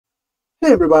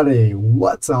Hey everybody,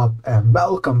 what's up and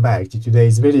welcome back to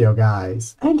today's video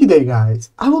guys. And today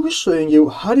guys, I will be showing you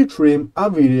how to trim a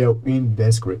video in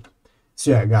Descript.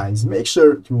 So yeah guys, make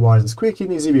sure to watch this quick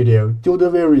and easy video till the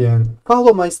very end,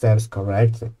 follow my steps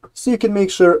correctly, so you can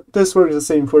make sure this works the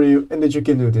same for you and that you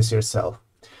can do this yourself.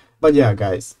 But yeah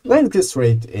guys, let's get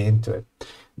straight into it.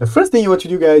 The first thing you want to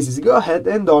do guys is go ahead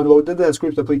and download the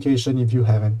Descript application if you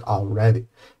haven't already.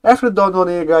 After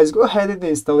downloading it guys, go ahead and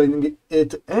installing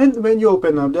it, and when you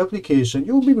open up the application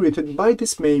you will be greeted by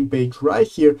this main page right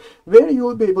here where you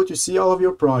will be able to see all of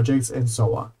your projects and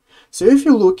so on. So if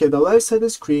you look at the left side of the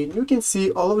screen, you can see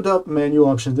all of the menu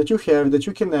options that you have that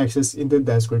you can access in the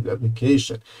Descript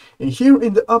application. And here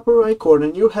in the upper right corner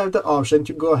you have the option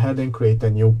to go ahead and create a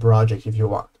new project if you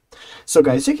want. So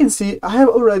guys, you can see I have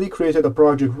already created a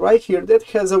project right here that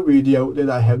has a video that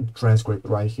I have transcribed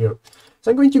right here. So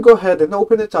I'm going to go ahead and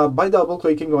open it up by double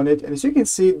clicking on it, and as you can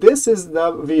see this is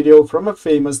the video from a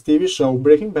famous TV show,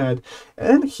 Breaking Bad,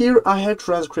 and here I have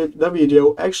transcribed the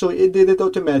video. Actually it did it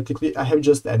automatically, I have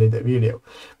just added the video.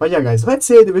 But yeah guys, let's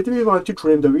say that we want to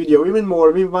trim the video even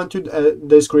more, we want to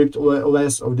descript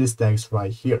less of this text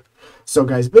right here. So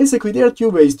guys, basically there are two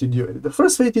ways to do it. The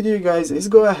first way to do it guys is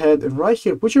go ahead and right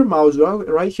here put your mouse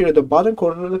right here at the bottom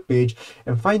corner of the page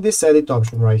and find this edit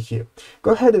option right here.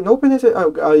 Go ahead and open it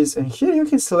up guys, and here you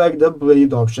can select the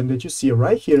blade option that you see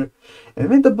right here, and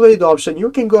with the blade option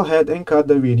you can go ahead and cut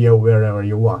the video wherever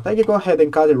you want. I can go ahead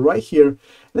and cut it right here.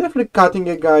 Then after cutting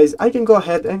it guys, I can go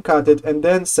ahead and cut it and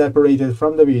then separate it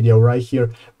from the video right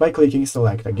here by clicking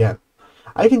select again.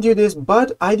 I can do this,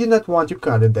 but I do not want to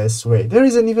cut it this way. There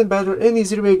is an even better and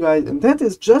easier way guys, and that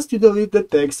is just to delete the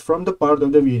text from the part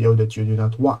of the video that you do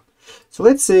not want. So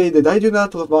let's say that I do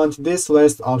not want this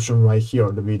last option right here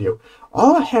on the video.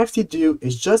 All I have to do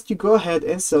is just to go ahead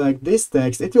and select this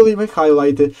text. It will even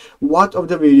highlight it, what of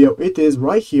the video it is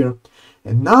right here.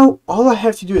 And now all I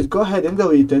have to do is go ahead and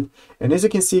delete it, and as you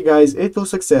can see guys, it will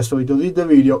successfully delete the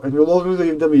video and will only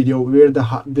leave the video where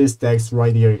this text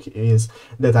right here is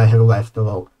that I have left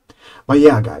alone. But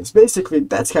yeah guys, basically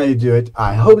that's how you do it.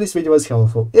 I hope this video was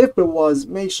helpful. If it was,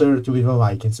 make sure to leave a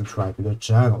like and subscribe to the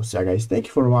channel. So yeah guys, thank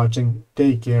you for watching,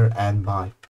 take care and bye.